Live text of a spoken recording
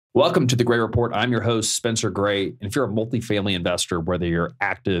Welcome to the Gray Report. I'm your host, Spencer Gray. And if you're a multifamily investor, whether you're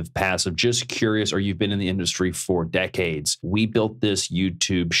active, passive, just curious, or you've been in the industry for decades, we built this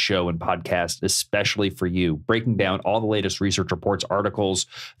YouTube show and podcast especially for you, breaking down all the latest research reports, articles,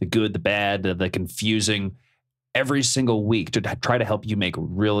 the good, the bad, the confusing, every single week to try to help you make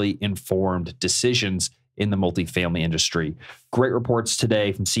really informed decisions in the multifamily industry. Great reports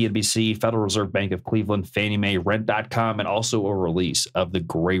today from CNBC, Federal Reserve Bank of Cleveland, Fannie Mae, Rent.com, and also a release of the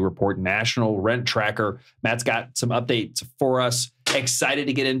Gray Report National Rent Tracker. Matt's got some updates for us. Excited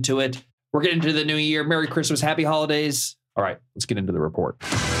to get into it. We're getting into the new year. Merry Christmas. Happy holidays. All right, let's get into the report.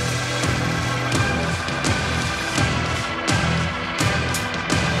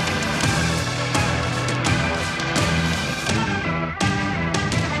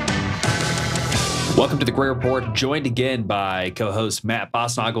 Welcome to the Gray Report, joined again by co-host Matt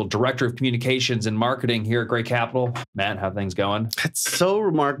Bosnagel, Director of Communications and Marketing here at Gray Capital. Matt, how are things going? It's so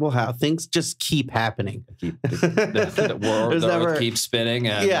remarkable how things just keep happening. The world keeps spinning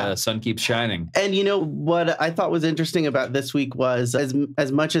and the sun keeps shining. And you know what I thought was interesting about this week was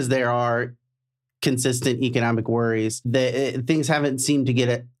as much as there are consistent economic worries, things haven't seemed to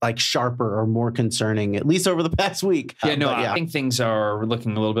get like sharper or more concerning, at least over the past week. I think things are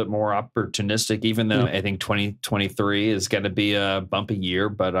looking a little bit more opportunistic, even though I think 2023 is going to be a bumpy year,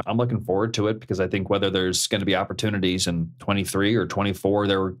 but I'm looking forward to it because I think whether there's going to be opportunities in 23 or 24,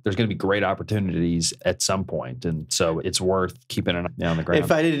 there's going to be great opportunities at some point. And so it's worth keeping an eye on the ground.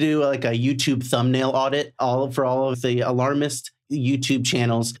 If I had to do like a YouTube thumbnail audit for all of the alarmist YouTube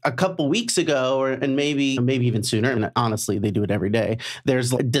channels a couple weeks ago, and maybe even sooner. And honestly, they do it every day.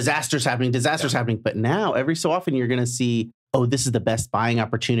 There's disasters happening. But now every so often you're going to see, oh, this is the best buying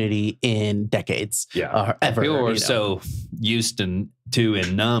opportunity in decades. Ever. People are so used to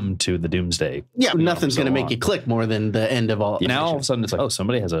and numb to the doomsday. Yeah, nothing's going to make you click more than the end of all. Now all of a sudden it's like, oh,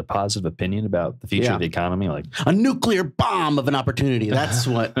 somebody has a positive opinion about the future of the economy, like a nuclear bomb of an opportunity. That's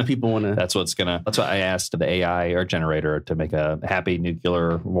what people want to. That's what I asked the AI or generator to make a happy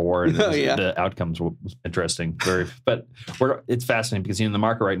nuclear war. And the outcomes were interesting. But it's fascinating because in the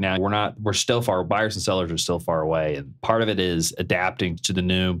market right now, we're still far. Buyers and sellers are still far away, and part of it is adapting to the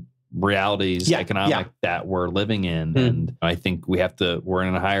new realities economic that we're living in. And I think we're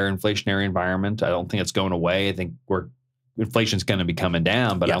in a higher inflationary environment. I don't think it's going away. I think inflation's going to be coming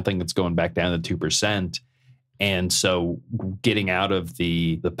down, but I don't think it's going back down to 2%. And so getting out of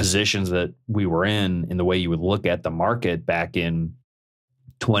the positions that we were in the way you would look at the market back in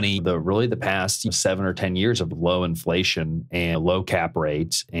the past 7 or 10 years of low inflation and low cap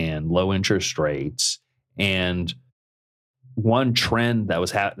rates and low interest rates. And one trend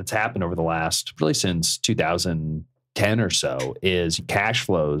that's happened over the last, really since 2010 or so, is cash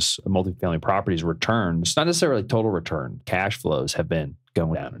flows of multifamily properties return. It's not necessarily total return. Cash flows have been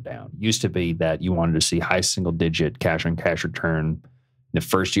going down and down. It used to be that you wanted to see high single digit cash on cash return in the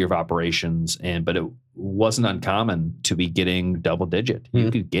first year of operations, but it wasn't uncommon to be getting double digit.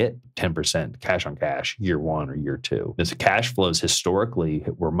 You could get 10% cash on cash year one or year two. The cash flows historically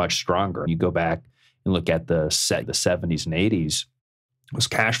were much stronger. You go back and look at the 70s and 80s, those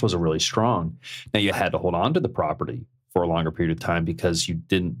cash flows are really strong. Now you had to hold on to the property for a longer period of time because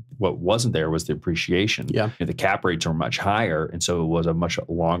what wasn't there was the appreciation. The cap rates are much higher. And so it was a much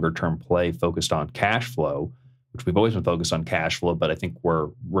longer term play focused on cash flow, which we've always been focused on cash flow, but I think we're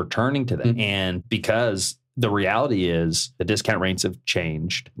returning to that. And because the reality is the discount rates have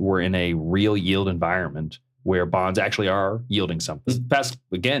changed, we're in a real yield environment where bonds actually are yielding something. Past,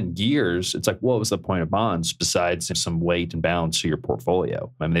 again, years, it's like, what was the point of bonds besides some weight and balance to your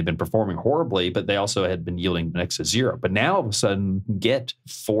portfolio? I mean, they've been performing horribly, but they also had been yielding next to zero. But now all of a sudden, you get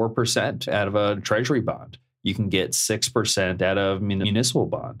 4% out of a treasury bond. You can get 6% out of municipal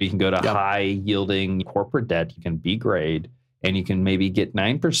bond. You can go to high-yielding corporate debt. You can B grade, and you can maybe get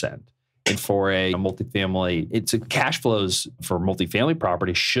 9%. And for a multifamily, cash flows for multifamily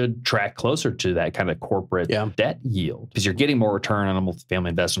property should track closer to that kind of corporate debt yield because you're getting more return on a multifamily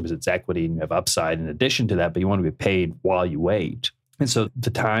investment because it's equity and you have upside in addition to that, but you want to be paid while you wait. And so the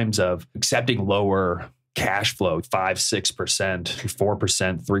times of accepting lower cash flow, 5%, 6%,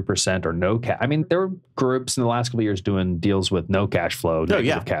 4%, 3%, or no cash. I mean, there were groups in the last couple of years doing deals with no cash flow,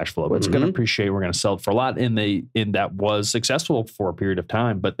 negative cash flow. But it's going to appreciate. We're going to sell it for a lot. In that was successful for a period of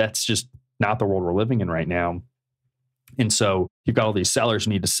time, but that's just not the world we're living in right now. And so you've got all these sellers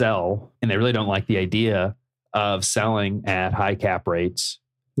who need to sell, and they really don't like the idea of selling at high cap rates.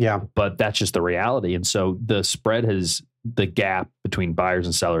 Yeah. But that's just the reality. And so the gap between buyers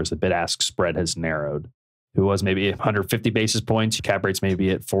and sellers, the bid-ask spread has narrowed. It was maybe 150 basis points. Cap rates maybe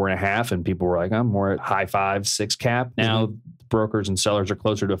at 4.5, and people were like, I'm more at high 5, 6 cap. Now brokers and sellers are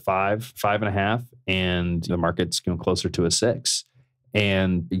closer to 5.5, and the market's going closer to a 6.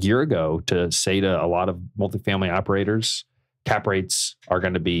 And a year ago, to say to a lot of multifamily operators, cap rates are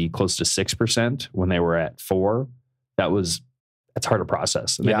going to be close to 6% when they were at 4, that's hard to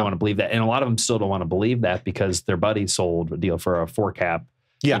process. And they don't want to believe that. And a lot of them still don't want to believe that because their buddy sold a deal for a 4 cap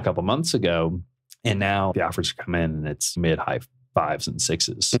a couple months ago. And now the offers come in and it's mid-high 5s and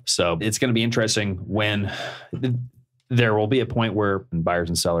 6s. So it's going to be interesting when there will be a point where buyers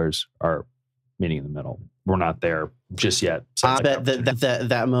and sellers are meeting in the middle. We're not there just yet. I bet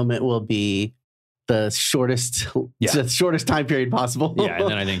that moment will be the shortest time period possible. And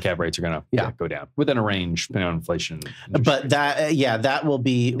then I think cap rates are going to go down within a range depending on inflation. But that will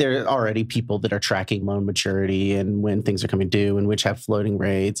be, there are already people that are tracking loan maturity and when things are coming due and which have floating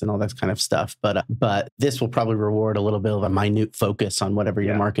rates and all that kind of stuff. But this will probably reward a little bit of a minute focus on whatever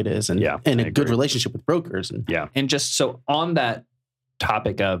your market is and a good relationship with brokers. And just so on that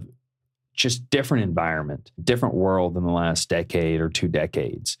topic of just different environment, different world in the last decade or 2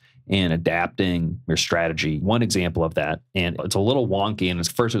 decades, and adapting your strategy. One example of that, and it's a little wonky, and at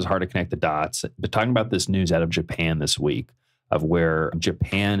first it was hard to connect the dots, but talking about this news out of Japan this week of where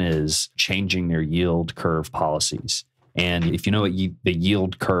Japan is changing their yield curve policies. And if you know what the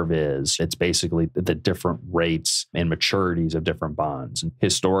yield curve is, it's basically the different rates and maturities of different bonds. And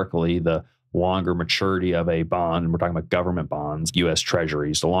historically, the longer maturity of a bond, and we're talking about government bonds, U.S.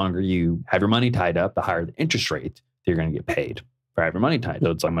 Treasuries, the longer you have your money tied up, the higher the interest rate that you're going to get paid for having your money tied.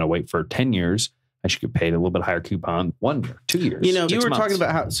 So it's, I'm going to wait for 10 years. I should get paid a little bit higher coupon 1 year, 2 years. You were talking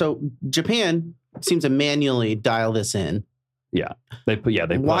about how, so Japan seems to manually dial this in. Yeah.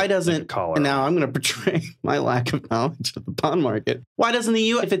 Why doesn't, and now I'm going to portray my lack of knowledge of the bond market. Why doesn't the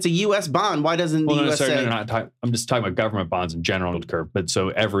U.S., if it's a U.S. bond, why doesn't the U.S. say? I'm just talking about government bonds in general curve. But so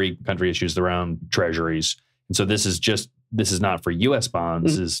every country issues their own treasuries. And so this is not for U.S.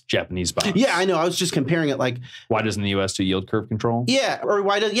 bonds, this is Japanese bonds. Yeah, I know. I was just comparing it like. Why doesn't the U.S. do yield curve control? Yeah, or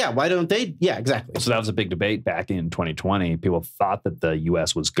why don't they? Yeah, exactly. So that was a big debate back in 2020. People thought that the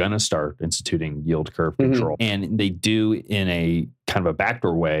U.S. was going to start instituting yield curve control. And they do in a kind of a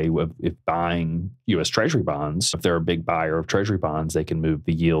backdoor way with if buying U.S. Treasury bonds. If they're a big buyer of Treasury bonds, they can move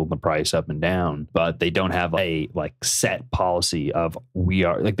the yield and the price up and down. But they don't have a set policy of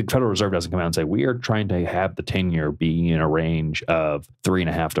the Federal Reserve doesn't come out and say, we are trying to have the 10-year be in a range of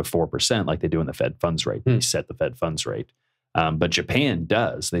 3.5% to 4% like they do in the Fed funds rate. They set the Fed funds rate. But Japan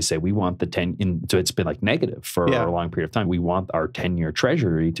does. They say we want the 10, so it's been like negative for a long period of time. We want our 10-year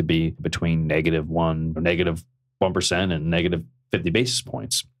Treasury to be between -1% and -50 basis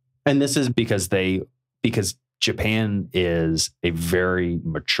points. And this is because Japan is a very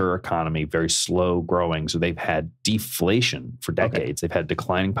mature economy, very slow growing. So they've had deflation for decades. They've had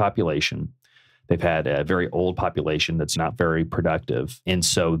declining population. They've had a very old population that's not very productive. And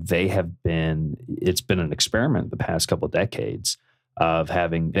so it's been an experiment the past couple of decades of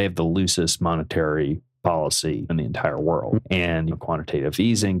they have the loosest monetary policy in the entire world. And quantitative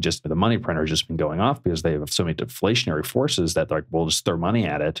easing, just the money printer has just been going off because they have so many deflationary forces that they're like, we'll just throw money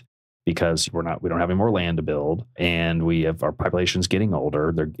at it because we don't have any more land to build and our population's getting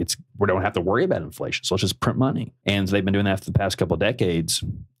older. We don't have to worry about inflation. So let's just print money. And so they've been doing that for the past couple of decades.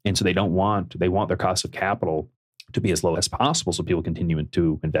 And so they want their cost of capital to be as low as possible so people continue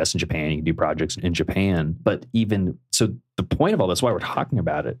to invest in Japan. You can do projects in Japan. But even so, the point of all this, why we're talking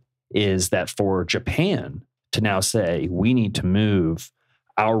about it, is that for Japan to now say we need to move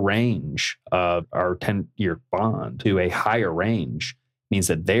our range of our 10-year bond to a higher range means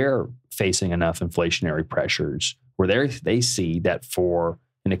that they're facing enough inflationary pressures where they see that for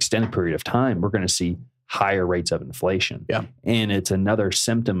an extended period of time, we're going to see higher rates of inflation. Yeah. And it's another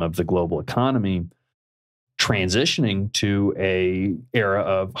symptom of the global economy transitioning to a era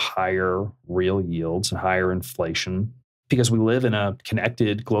of higher real yields and higher inflation, because we live in a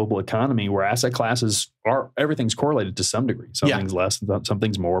connected global economy where asset classes everything's correlated to some degree. Something's less,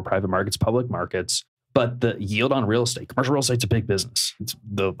 something's more, private markets, public markets. But the yield on real estate, commercial real estate's a big business. It's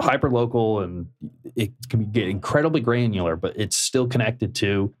the hyper-local and it can get incredibly granular, but it's still connected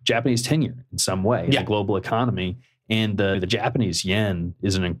to Japanese tenure in some way in the global economy. And the Japanese yen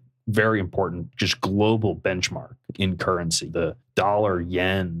is a very important just global benchmark in currency. The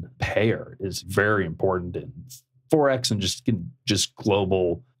dollar-yen pair is very important in Forex and just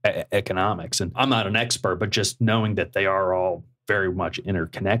global economics. And I'm not an expert, but just knowing that they are all very much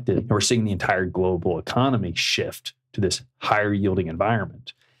interconnected. And we're seeing the entire global economy shift to this higher yielding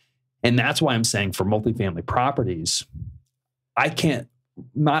environment. And that's why I'm saying for multifamily properties,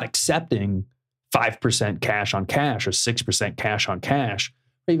 not accepting 5% cash on cash or 6% cash on cash.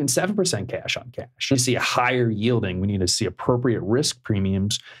 even 7% cash on cash. You see a higher yielding. We need to see appropriate risk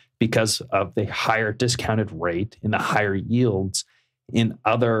premiums because of the higher discounted rate and the higher yields in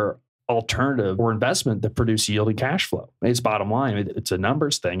other alternative or investment that produce yielding cash flow. It's bottom line. It's a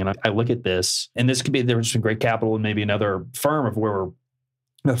numbers thing. And I look at this, and this could be there's some great capital and maybe another firm of where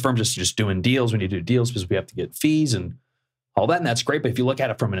the firm's just doing deals. We need to do deals because we have to get fees and all that. And that's great. But if you look at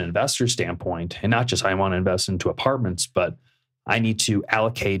it from an investor standpoint, and not just I want to invest into apartments, but I need to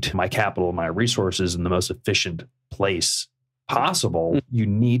allocate my capital, my resources in the most efficient place possible, you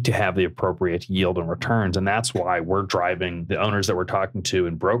need to have the appropriate yield and returns. And that's why we're driving the owners that we're talking to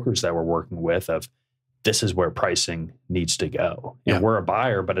and brokers that we're working with of this is where pricing needs to go. And we're a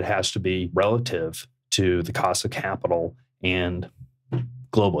buyer, but it has to be relative to the cost of capital and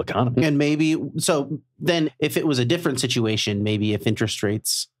global economy. And maybe, so then if it was a different situation, maybe if interest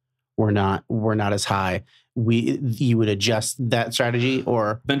rates were not as high, you would adjust that strategy,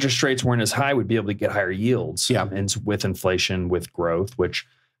 or if interest rates weren't as high, we'd be able to get higher yields. Yeah. And with inflation, with growth, which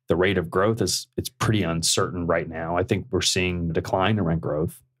the rate of growth it's pretty uncertain right now. I think we're seeing a decline in rent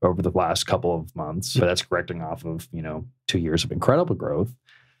growth over the last couple of months. But that's correcting off of, 2 years of incredible growth.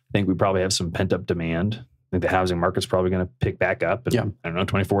 I think we probably have some pent up demand. I think the housing market's probably going to pick back up in,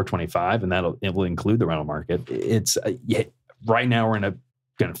 24, 25, and it will include the rental market. It's right now we're in a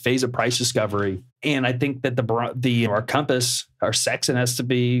phase of price discovery. And I think that our compass, our sextant has to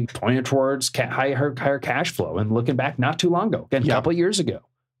be pointed towards higher cash flow. And looking back not too long ago, again, a couple of years ago,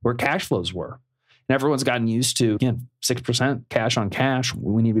 where cash flows were. And everyone's gotten used to, 6% cash on cash.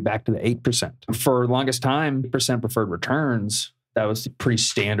 We need to be back to the 8%. For the longest time, 8% preferred returns, that was the pretty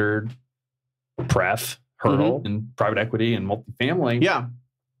standard pref hurdle in private equity and multifamily. Yeah.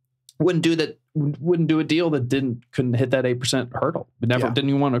 Wouldn't do a deal that couldn't hit that 8% hurdle. But didn't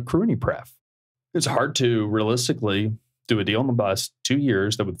even want to accrue any pref. It's hard to realistically do a deal in the last 2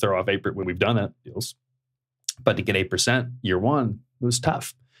 years that would throw off 8% when we've done it deals. But to get 8% year one, it was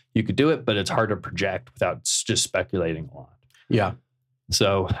tough. You could do it, but it's hard to project without just speculating a lot. Yeah.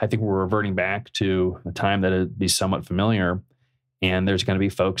 So I think we're reverting back to a time that it'd be somewhat familiar. And there's going to be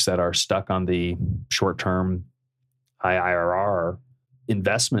folks that are stuck on the short-term high IRR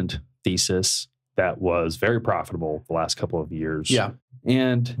investment thesis that was very profitable the last couple of years. Yeah.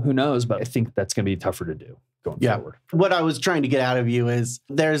 And who knows, but I think that's going to be tougher to do going forward. What I was trying to get out of you is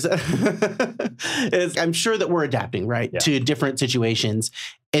I'm sure that we're adapting, right, to different situations.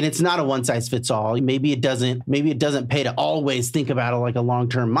 And it's not a one size fits all. Maybe it doesn't pay to always think about it like a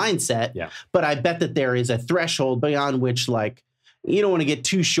long-term mindset. Yeah. But I bet that there is a threshold beyond which, like, you don't want to get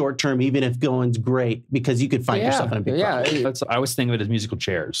too short term, even if going's great, because you could find yourself in a big problem. I always think of it as musical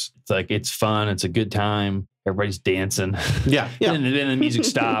chairs. It's like, it's fun. It's a good time. Everybody's dancing. Yeah. And then the music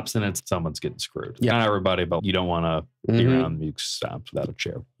stops and someone's getting screwed. Yeah. Not everybody, but you don't want to be around the music stops without a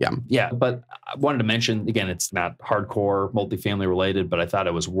chair. Yeah. Yeah. But I wanted to mention, again, it's not hardcore multifamily related, but I thought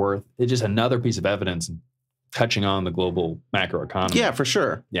it's just another piece of evidence touching on the global macroeconomy. Yeah, for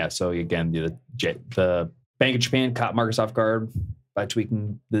sure. Yeah. So again, the Bank of Japan caught markets off guard by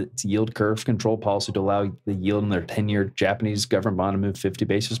tweaking its yield curve control policy to allow the yield in their 10-year Japanese government bond to move 50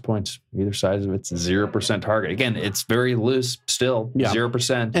 basis points either side of its 0% target. Again, it's very loose still,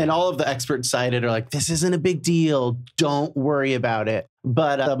 0%. And all of the experts cited are like, this isn't a big deal. Don't worry about it.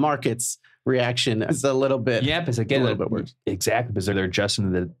 But the market's reaction is a little bit, because again, a little bit worse. Exactly, because they're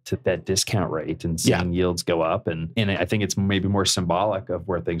adjusting to that discount rate and seeing yields go up. And I think it's maybe more symbolic of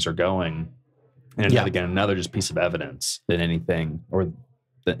where things are going. And again, another just piece of evidence than anything, or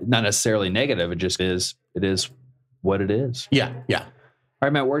not necessarily negative. It just is. It is what it is. Yeah. Yeah. All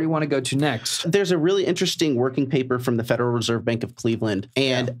right, Matt, where do you want to go to next? There's a really interesting working paper from the Federal Reserve Bank of Cleveland.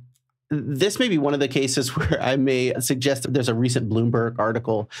 And this may be one of the cases where I may suggest that there's a recent Bloomberg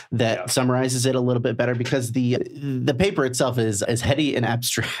article that summarizes it a little bit better, because the paper itself is heady and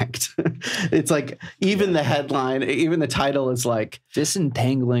abstract. It's like even the headline, even the title is like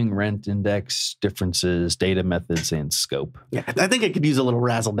disentangling rent index differences, data methods, and scope. Yeah, I think it could use a little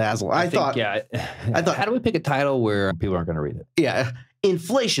razzle dazzle. I thought, how do we pick a title where people aren't going to read it? Yeah.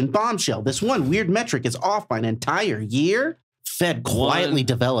 Inflation bombshell. This one weird metric is off by an entire year. Fed quietly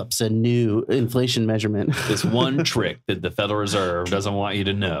develops a new inflation measurement. This one trick that the Federal Reserve doesn't want you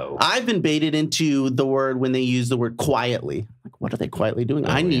to know. I've been baited into the word when they use the word quietly. Like, what are they quietly doing?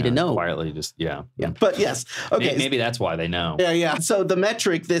 I need to know. Quietly, just, Yeah. But yes. Okay. Maybe that's why they know. Yeah. So the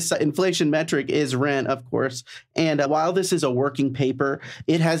metric, this inflation metric, is rent, of course. And while this is a working paper,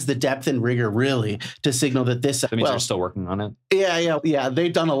 it has the depth and rigor, really, to signal that this... That means they're still working on it? Yeah.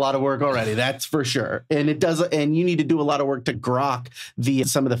 They've done a lot of work already. That's for sure. And you need to do a lot of work to grok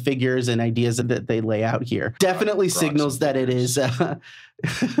some of the figures and ideas that they lay out here. Definitely signals that it is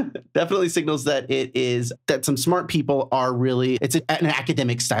definitely signals that that some smart people are really, it's an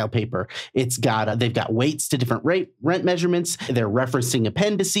academic style paper. It's got, they've got weights to different rent measurements. They're referencing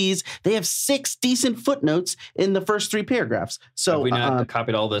appendices. They have 6 decent footnotes in the first 3 paragraphs. So have we not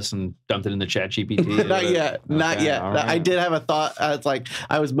copied all this and dumped it in the ChatGPT? Not yet. Okay, not yet. Right. I did have a thought. It's like,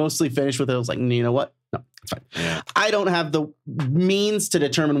 I was mostly finished with it. I was like, you know what? No, it's fine. Yeah. I don't have the means to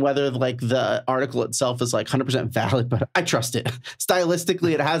determine whether like the article itself is like 100% valid, but I trust it.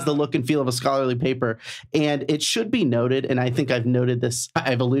 Stylistically, it has the look and feel of a scholarly paper. And it should be noted, and I think I've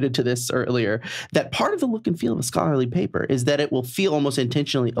alluded to this earlier, that part of the look and feel of a scholarly paper is that it will feel almost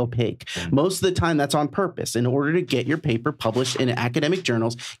intentionally opaque. Most of the time, that's on purpose. In order to get your paper published in academic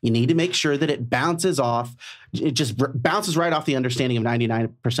journals, you need to make sure that it bounces off. It just bounces right off the understanding of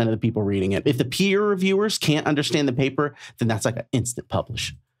 99% of the people reading it. If the peer reviewers can't understand the paper, then that's like an instant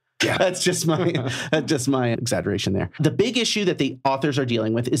publish. Yeah, that's just my exaggeration there. The big issue that the authors are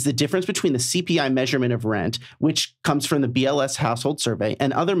dealing with is the difference between the CPI measurement of rent, which comes from the BLS household survey,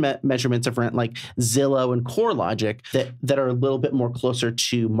 and other measurements of rent like Zillow and CoreLogic that are a little bit more closer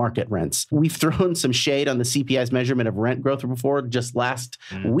to market rents. We've thrown some shade on the CPI's measurement of rent growth before. Just last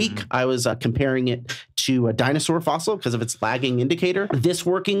week, I was comparing it to a dinosaur fossil because of its lagging indicator. This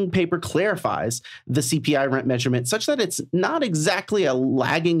working paper clarifies the CPI rent measurement such that it's not exactly a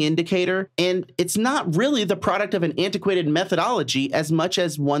lagging indicator, and it's not really the product of an antiquated methodology as much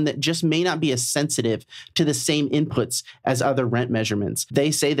as one that just may not be as sensitive to the same inputs as other rent measurements.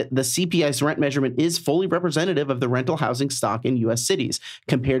 They say that the CPI's rent measurement is fully representative of the rental housing stock in U.S. cities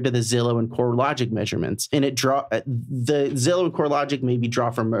compared to the Zillow and CoreLogic measurements. And the Zillow and CoreLogic maybe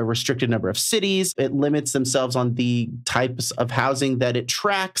draw from a restricted number of cities. It limits themselves on the types of housing that it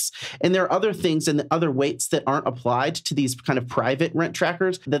tracks. And there are other things and other weights that aren't applied to these kind of private rent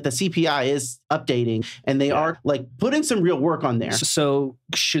trackers that the CPI is updating, and they are like putting some real work on there. So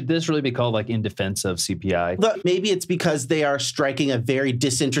should this really be called like in defense of CPI? Look, maybe it's because they are striking a very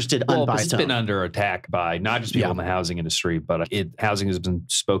disinterested unbiased tone. It's been under attack by not just people in the housing industry, but housing has been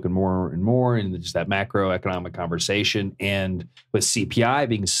spoken more and more in just that macroeconomic conversation. And with CPI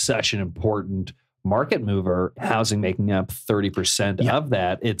being such an important market mover, housing making up 30% of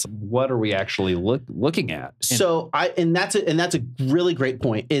that, it's what are we actually looking at? And that's a really great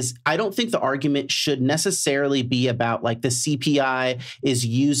point. Is I don't think the argument should necessarily be about like the CPI is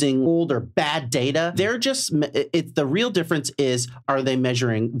using old or bad data. They're just the real difference is, are they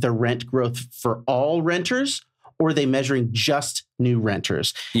measuring the rent growth for all renters, or are they measuring just new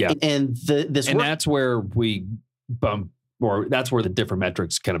renters? Yeah, and that's where we bump. Or that's where the different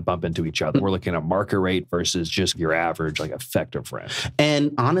metrics kind of bump into each other. We're looking at market rate versus just your average, like effective rent.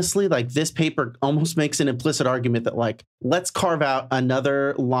 And honestly, like this paper almost makes an implicit argument that like, let's carve out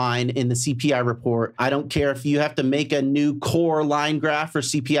another line in the CPI report. I don't care if you have to make a new core line graph for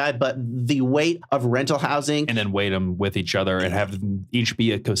CPI, but the weight of rental housing. And then weight them with each other and have them each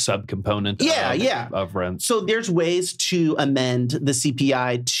be a subcomponent of rent. So there's ways to amend the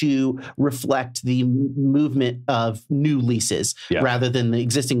CPI to reflect the movement of new leases rather than the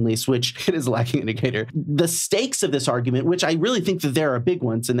existing lease, which it is a lagging indicator. The stakes of this argument, which I really think that there are big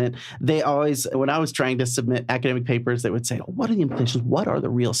ones, and that they always, when I was trying to submit academic papers, they would say, what are the implications? What are the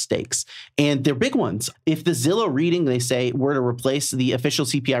real stakes? And they're big ones. If the Zillow reading, they say, were to replace the official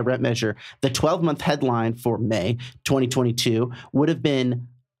CPI rent measure, the 12-month headline for May 2022 would have been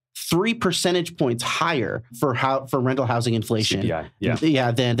 3 percentage points higher for rental housing inflation than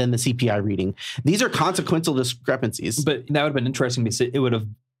the CPI reading. These are consequential discrepancies. But that would have been interesting because it would have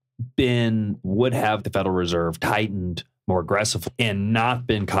the Federal Reserve tightened more aggressively and not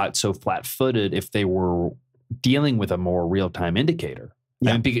been caught so flat-footed if they were dealing with a more real-time indicator.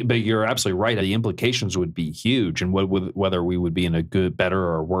 Yeah. But you're absolutely right. The implications would be huge, and whether we would be in a good, better,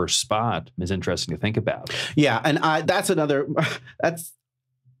 or worse spot is interesting to think about. Yeah, and that's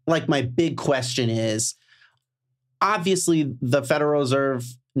like my big question is, obviously the Federal Reserve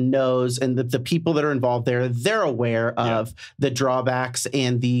knows, and the people that are involved there, they're aware of the drawbacks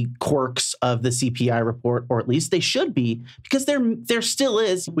and the quirks of the CPI report, or at least they should be, because there still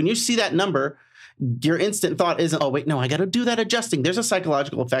is, when you see that number, your instant thought isn't, oh, wait, no, I got to do that adjusting. There's a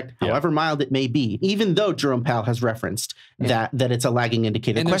psychological effect, however mild it may be, even though Jerome Powell has referenced that it's a lagging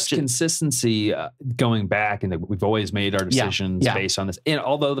indicator. And there's consistency going back, and we've always made our decisions based on this. And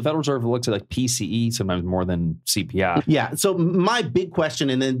although the Federal Reserve looks at like PCE sometimes more than CPI. Yeah. So my big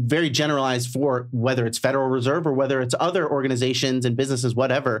question, and then very generalized for whether it's Federal Reserve or whether it's other organizations and businesses,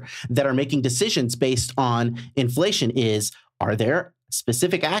 whatever, that are making decisions based on inflation is, are there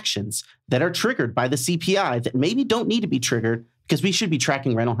specific actions that are triggered by the CPI that maybe don't need to be triggered because we should be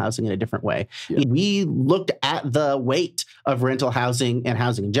tracking rental housing in a different way. Yeah. We looked at the weight of rental housing and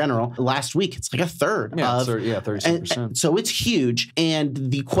housing in general. Last week, it's like a third. 36%. And so it's huge. And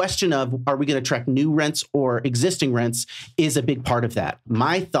the question of, are we going to track new rents or existing rents is a big part of that.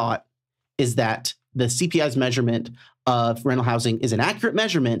 My thought is that the CPI's measurement of rental housing is an accurate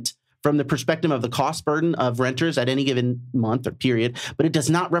measurement from the perspective of the cost burden of renters at any given month or period, but it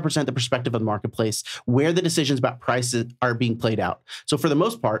does not represent the perspective of the marketplace where the decisions about prices are being played out. So for the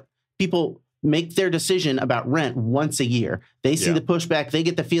most part, people make their decision about rent once a year. They see the pushback, they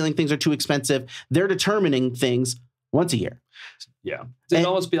get the feeling things are too expensive. They're determining things once a year. Yeah. It'd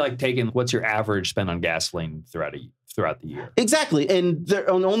almost be like taking what's your average spend on gasoline throughout the year. Exactly. And they're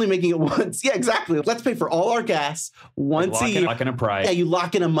only making it once. Yeah, exactly. Let's pay for all our gas once a year. Lock in a price. Yeah, you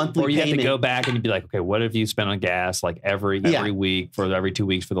lock in a monthly payment. Or you have to go back and you'd be like, okay, what have you spent on gas like every week for every 2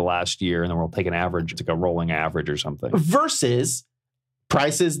 weeks for the last year? And then we'll take an average. It's like a rolling average or something. Versus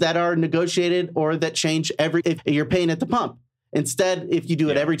prices that are negotiated or that change if you're paying at the pump. Instead, if you do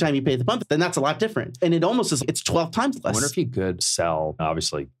it every time you pay at the pump, then that's a lot different. And it almost is, it's 12 times less. I wonder if you could sell,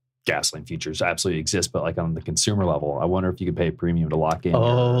 obviously, gasoline futures absolutely exist, but like on the consumer level, I wonder if you could pay a premium to lock in.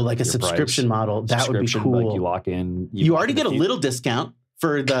 Like a subscription model. That would be cool. Like you lock in. You already get a little discount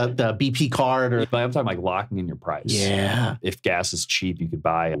for the BP card. But I'm talking like locking in your price. Yeah. If gas is cheap, you could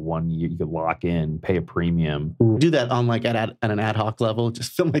buy 1 year, you could lock in, pay a premium. Do that on like at an ad hoc level.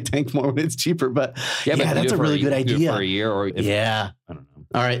 Just fill my tank more when it's cheaper. But that's a really good idea. For a year or if, I don't know.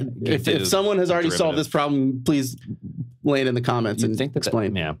 All right. If someone has already solved this problem, please lay it in the comments and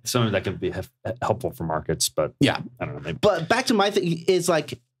explain. Some of that could be helpful for markets, but I don't know. Maybe. But back to my thing is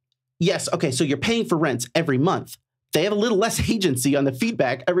like, yes, okay, so you're paying for rents every month. They have a little less agency on the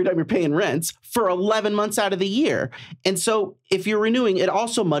feedback every time you're paying rents for 11 months out of the year. And so if you're renewing, it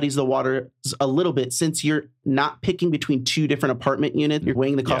also muddies the waters a little bit since you're not picking between two different apartment units. You're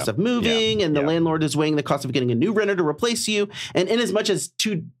weighing the cost of moving and the landlord is weighing the cost of getting a new renter to replace you. And in as much as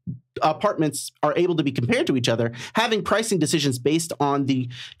two apartments are able to be compared to each other, having pricing decisions based on the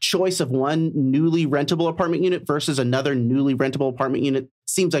choice of one newly rentable apartment unit versus another newly rentable apartment unit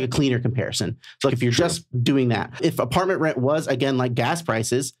seems like a cleaner comparison. So if you're just doing that, if apartment rent was, again, like gas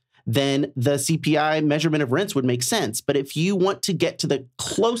prices, then the CPI measurement of rents would make sense. But if you want to get to the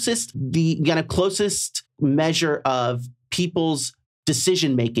closest measure of people's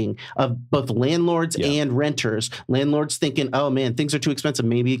decision-making of both landlords and renters. Landlords thinking, oh man, things are too expensive.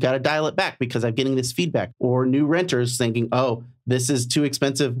 Maybe you got to dial it back because I'm getting this feedback. Or new renters thinking, oh, this is too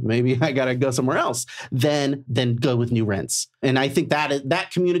expensive. Maybe I got to go somewhere else. Then go with new rents. And I think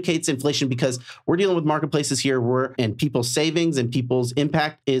that communicates inflation because we're dealing with marketplaces here and people's savings and people's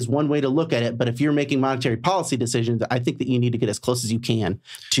impact is one way to look at it. But if you're making monetary policy decisions, I think that you need to get as close as you can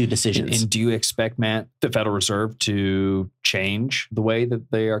to decisions. And do you expect, Matt, the Federal Reserve to change the way that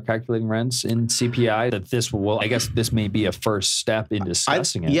they are calculating rents in CPI? That I guess this may be a first step in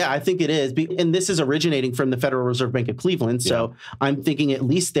discussing it. Yeah, I think it is. And this is originating from the Federal Reserve Bank of Cleveland. So I'm thinking at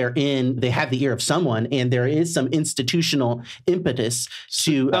least they have the ear of someone and there is some institutional impetus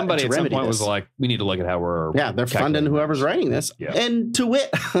to somebody to at some point was like, we need to look at how we're they're funding whoever's writing this. Yeah. And to wit,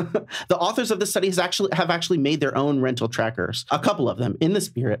 the authors of this study have actually made their own rental trackers, a couple of them in the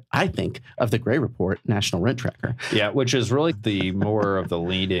spirit, I think, of the Gray Report National Rent Tracker. Yeah, which is really the more of the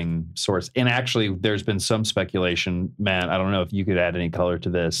leading source. And actually, there's been some speculation, Matt, I don't know if you could add any color to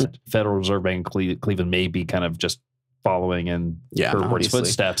this. Federal Reserve Bank Cleveland may be kind of just following in her report's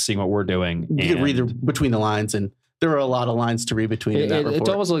footsteps, seeing what we're doing. You can read between the lines, and there are a lot of lines to read between in that report. It's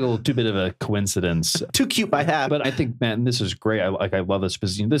almost like a little too bit of a coincidence. Too cute by half. But I think, man, this is great. I love this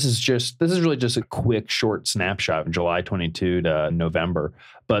because this is really just a quick, short snapshot from July 22 to November.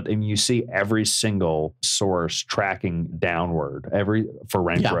 But and you see every single source tracking downward for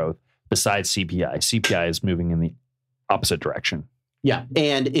rent growth besides CPI. CPI is moving in the opposite direction. Yeah.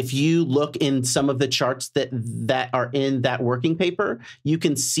 And if you look in some of the charts that are in that working paper, you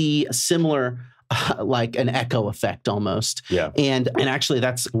can see a similar like an echo effect almost. Yeah. And actually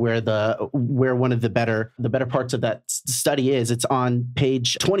that's where one of the better parts of that study is. It's on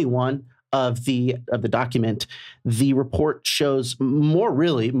page 21 of the document. The report shows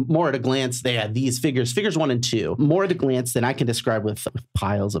more at a glance. They had these figures 1 and 2, more at a glance than I can describe with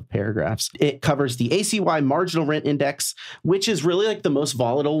piles of paragraphs. It covers the ACY marginal rent index, which is really like the most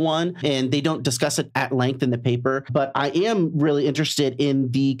volatile one. And they don't discuss it at length in the paper, but I am really interested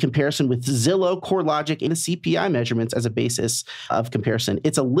in the comparison with Zillow, CoreLogic, and the CPI measurements as a basis of comparison.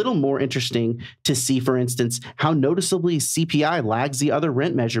 It's a little more interesting to see, for instance, how noticeably CPI lags the other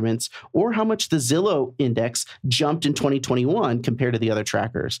rent measurements, or how much the Zillow index jumped in 2021 compared to the other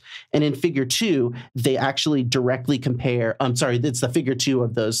trackers. And in figure 2, they actually directly compare, it's the figure 2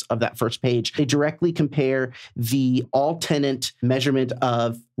 of that first page. They directly compare the all tenant measurement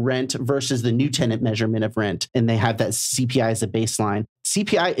of rent versus the new tenant measurement of rent. And they have that CPI as a baseline.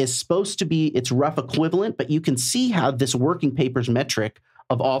 CPI is supposed to be its rough equivalent, but you can see how this working papers metric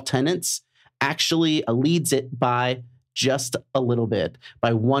of all tenants actually leads it by just a little bit,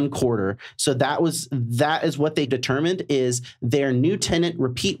 by 1/4. So that is what they determined is their new tenant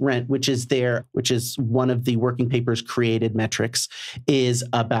repeat rent, which is one of the working papers created metrics, is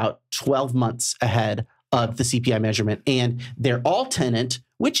about 12 months ahead of the CPI measurement. And their all tenant,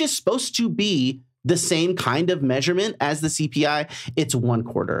 which is supposed to be the same kind of measurement as the CPI, it's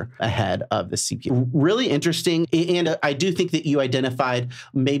 1/4 ahead of the CPI. Really interesting. And I do think that you identified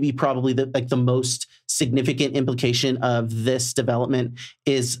probably the most significant implication of this development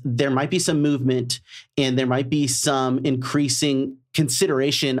is there might be some movement and there might be some increasing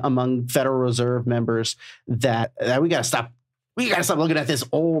consideration among Federal Reserve members that we got to stop. We got to stop looking at this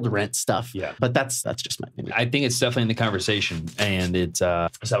old rent stuff. Yeah. But that's just my opinion. I think it's definitely in the conversation, and it's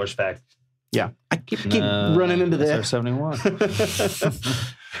established fact. Yeah. I keep running into this. 71.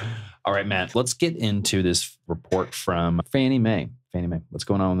 All right, Matt, let's get into this report from Fannie Mae. Fannie Mae. What's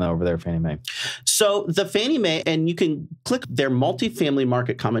going on over there, Fannie Mae? So the Fannie Mae, and you can click their multifamily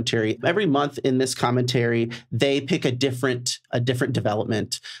market commentary. Every month in this commentary, they pick a different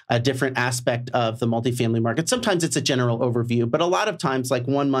development, a different aspect of the multifamily market. Sometimes it's a general overview, but a lot of times, like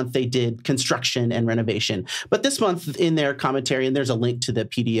one month they did construction and renovation. But this month in their commentary, and there's a link to the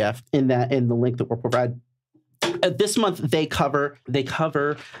PDF in the link that we'll provide. This month they cover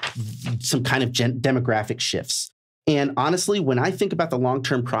some kind of demographic shifts. And honestly, when I think about the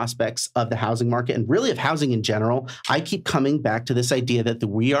long-term prospects of the housing market and really of housing in general, I keep coming back to this idea that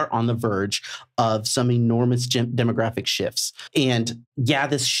we are on the verge of some enormous demographic shifts. And yeah,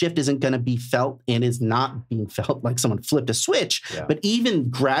 this shift isn't going to be felt and is not being felt like someone flipped a switch, but even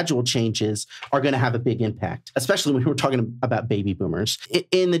gradual changes are going to have a big impact, especially when we're talking about baby boomers.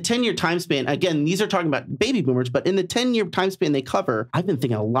 In the 10-year time span, again, these are talking about baby boomers, but in the 10-year time span they cover, I've been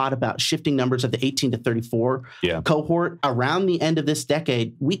thinking a lot about shifting numbers of the 18 to 34 cohort. Around the end of this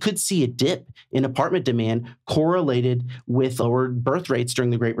decade, we could see a dip in apartment demand correlated with lower birth rates during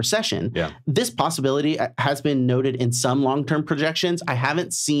the Great Recession. This possibility has been noted in some long-term projections. I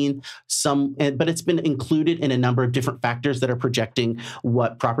haven't seen some, but it's been included in a number of different factors that are projecting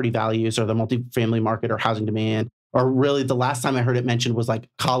what property values or the multifamily market or housing demand. Or really, the last time I heard it mentioned was like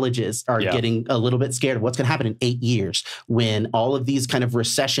colleges are getting a little bit scared of what's going to happen in 8 years when all of these kind of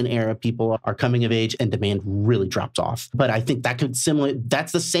recession era people are coming of age and demand really drops off. But I think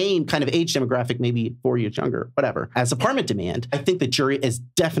that's the same kind of age demographic, maybe 4 years younger, whatever, as apartment demand. I think the jury is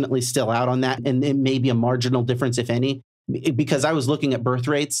definitely still out on that. And it may be a marginal difference, if any, because I was looking at birth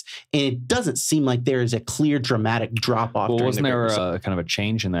rates and it doesn't seem like there is a clear dramatic drop off. Well, wasn't there kind of a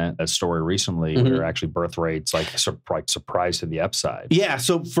change in that story recently where actually birth rates like surprised to the upside? Yeah.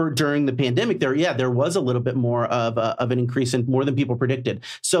 So during the pandemic there was a little bit more of an increase in more than people predicted.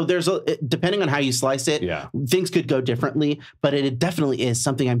 So depending on how you slice it, things could go differently, but it definitely is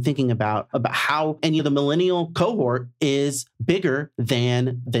something I'm thinking about how the millennial cohort is bigger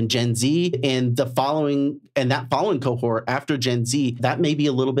than Gen Z and that following cohort after Gen Z, that may be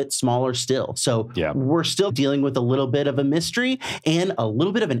a little bit smaller still. So we're still dealing with a little bit of a mystery and a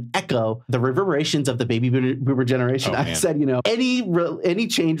little bit of an echo, the reverberations of the baby boomer generation. I said, any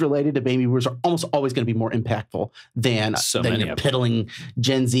change related to baby boomers are almost always going to be more impactful than piddling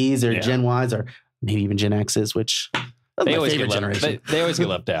Gen Zs or Gen Ys or maybe even Gen Xs, which they always get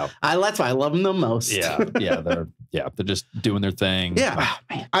left out. That's why I love them the most. They're just doing their thing.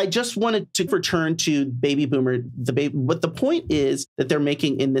 I just wanted to return to baby boomer. What the point is that they're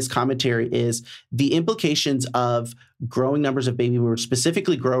making in this commentary is the implications of growing numbers of baby boomers,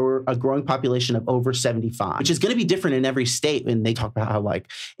 specifically a growing population of over 75, which is going to be different in every state. And they talk about how,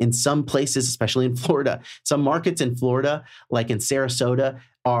 like, in some places, especially in Florida, some markets in Florida, like in Sarasota,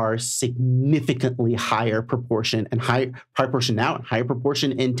 are significantly higher proportion and higher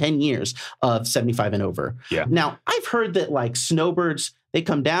proportion in 10 years of 75 and over. Now, I've heard that like snowbirds, they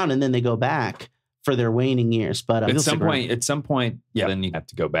come down and then they go back for their waning years. But at some point, then you have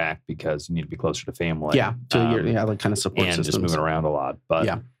to go back because you need to be closer to family. Like kind of support and systems. Just moving around a lot.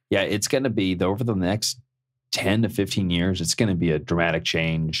 But it's going to be over the next 10 to 15 years, it's going to be a dramatic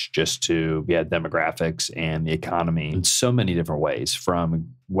change just to demographics and the economy in so many different ways,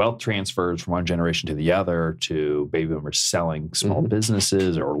 from wealth transfers from one generation to the other, to baby boomers selling small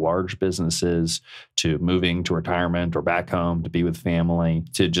businesses or large businesses, to moving to retirement or back home to be with family,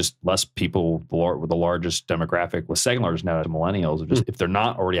 to just less people with the largest demographic, with second largest now to millennials, just if they're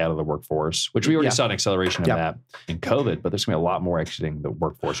not already out of the workforce, which we already saw an acceleration of that in COVID, but there's going to be a lot more exiting the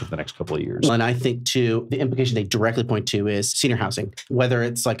workforce over the next couple of years. Well, and I think too, the implication they directly point to is senior housing, whether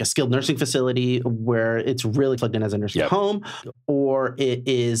it's like a skilled nursing facility where it's really plugged in as a nursing home, or it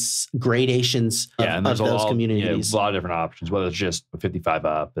is gradations of those communities. A lot of different options, whether it's just 55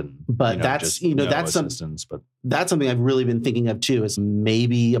 up and that's something I've really been thinking of too, is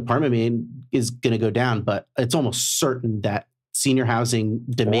maybe apartment demand is going to go down, but it's almost certain that senior housing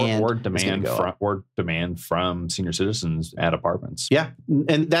demand or demand from senior citizens at apartments. Yeah,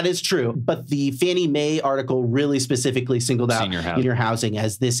 and that is true. But the Fannie Mae article really specifically singled out senior housing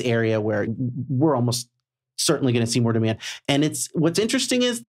as this area where we're almost certainly going to see more demand. And what's interesting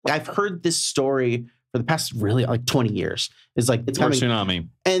is I've heard this story for the past really like 20 years. It's like it's coming. Tsunami.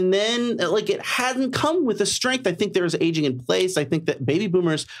 And then like it hadn't come with the strength. I think there's aging in place. I think that baby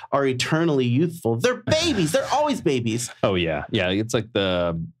boomers are eternally youthful. They're babies. They're always babies. Oh yeah. Yeah. It's like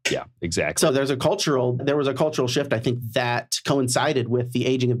exactly. So there was a cultural shift, I think, that coincided with the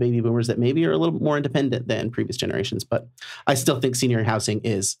aging of baby boomers that maybe are a little more independent than previous generations. But I still think senior housing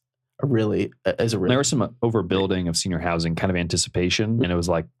is a really. There was some overbuilding of senior housing, kind of anticipation. And it was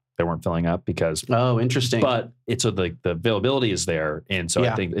like, they weren't filling up because interesting. But it's the availability is there. And so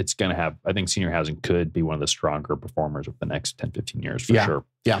I think it's going to I think senior housing could be one of the stronger performers over the next 10, 15 years for sure.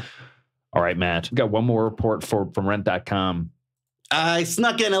 Yeah. All right, Matt. We've got one more report from rent.com. I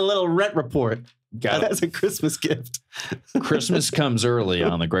snuck in a little rent report. That's a Christmas gift. Christmas comes early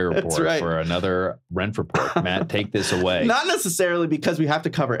on the Gray Report for another rent report. Matt, take this away. Not necessarily because we have to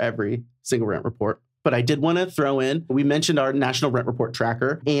cover every single rent report, but I did want to throw in, we mentioned our National Rent Report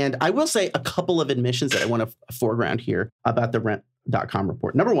Tracker, and I will say a couple of admissions that I want to foreground here about the rent.com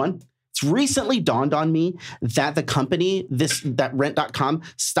report. Number one, it's recently dawned on me that the company, that rent.com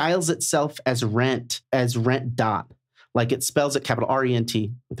styles itself as rent dot. Like it spells it capital RENT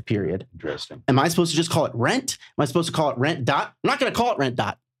with a period. Interesting. Am I supposed to just call it rent? Am I supposed to call it rent dot? I'm not going to call it rent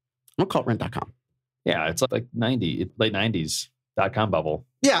dot. I'm going to call it rent.com. Yeah, it's like late 90s .com bubble.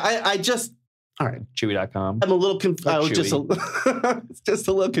 Yeah, I just... All right. Chewy.com. I'm a little confused. Just a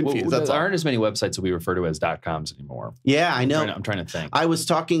little confused. There aren't as many websites that we refer to as .coms anymore. Yeah, I know. I'm trying to think. I was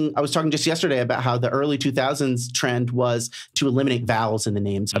talking just yesterday about how the early 2000s trend was to eliminate vowels in the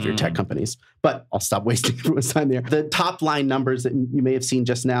names of your tech companies. But I'll stop wasting everyone's time there. The top line numbers that you may have seen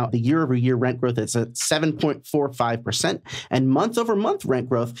just now, the year-over-year rent growth is at 7.45%, and month-over-month rent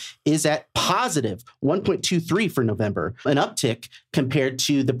growth is at positive 1.23 for November, an uptick compared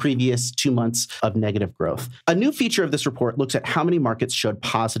to the previous 2 months of negative growth. A new feature of this report looks at how many markets showed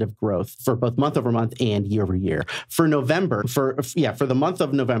positive growth for both month-over-month and year-over-year. For November, for the month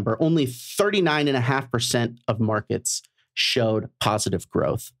of November, only 39.5% of markets showed positive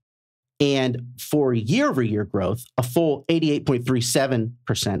growth. And for year-over-year growth, a full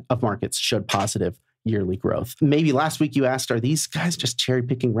 88.37% of markets showed positive yearly growth. Maybe last week you asked, are these guys just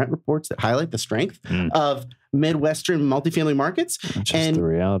cherry-picking rent reports that highlight the strength of Midwestern multifamily markets? That's just the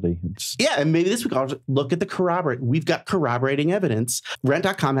reality. And maybe this week I'll look at the corroborate. We've got corroborating evidence.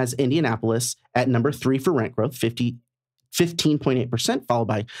 Rent.com has Indianapolis at number 3 for rent growth, 15.8%, followed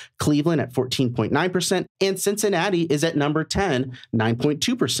by Cleveland at 14.9%, and Cincinnati is at number 10,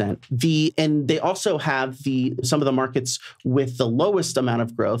 9.2%. And they also have some of the markets with the lowest amount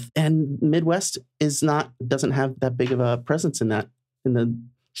of growth, and Midwest doesn't have that big of a presence in the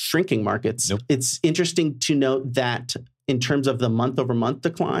shrinking markets. Nope. It's interesting to note that in terms of the month-over-month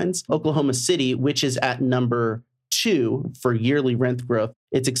declines, Oklahoma City, which is at number 2 for yearly rent growth,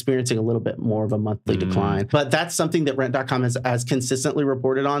 it's experiencing a little bit more of a monthly decline. But that's something that Rent.com has consistently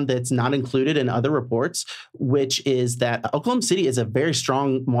reported on that's not included in other reports, which is that Oklahoma City is a very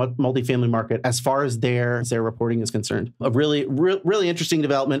strong multifamily market as far as their reporting is concerned. A really, really interesting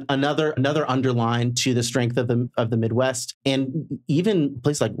development. Another underline to the strength of the Midwest, and even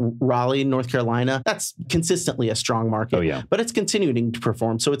places like Raleigh, North Carolina, that's consistently a strong market. Oh, yeah. But it's continuing to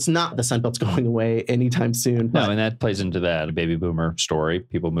perform. So it's not the Sun Belt's going away anytime soon. No, and that plays into that baby boomer story.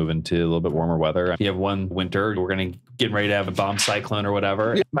 People moving to a little bit warmer weather. You have one winter, we're going to get ready to have a bomb cyclone or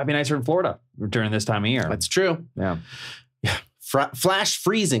whatever. It might be nicer in Florida during this time of year. That's true. Yeah. Flash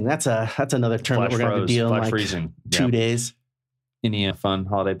freezing. That's another term Flash that we're going to have to deal in freezing. 2 days. Any fun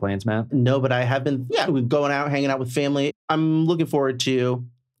holiday plans, Matt? No, but I have been, we're going out, hanging out with family. I'm looking forward to,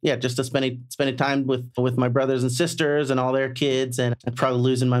 just to spending time with my brothers and sisters and all their kids, and I'm probably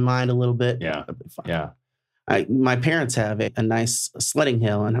losing my mind a little bit. Yeah. Yeah. My parents have a nice sledding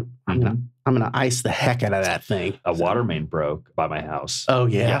hill, and I'm gonna ice the heck out of that thing. A water main broke by my house. Oh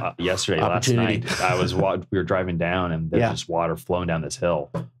yeah, yesterday, last night, we were driving down, and there's just water flowing down this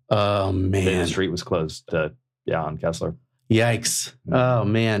hill. Oh man, the street was closed. On Kessler. Yikes! Oh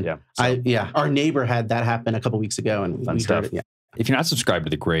man, yeah. Our neighbor had that happen a couple weeks ago, and we heard it. Yeah. If you're not subscribed to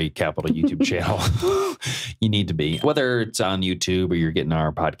the Gray Capital YouTube channel, you need to be. Whether it's on YouTube or you're getting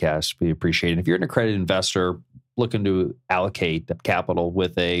our podcast, we appreciate it. If you're an accredited investor looking to allocate capital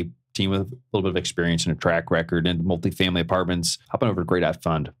with a team with a little bit of experience and a track record in multifamily apartments, hop on over to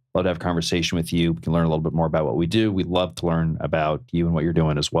Gray.fund. Love to have a conversation with you. We can learn a little bit more about what we do. We'd love to learn about you and what you're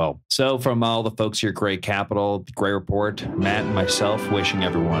doing as well. So from all the folks here at Gray Capital, the Gray Report, Matt and myself, wishing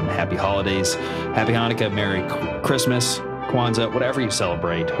everyone happy holidays, happy Hanukkah, Merry Christmas, Kwanzaa, whatever you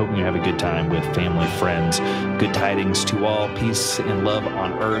celebrate. Hoping you have a good time with family, friends. Good tidings to all. Peace and love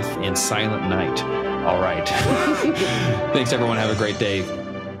on earth in silent night. All right. Thanks, everyone. Have a great day.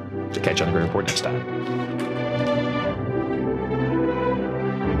 Catch you on the Gray Report next time.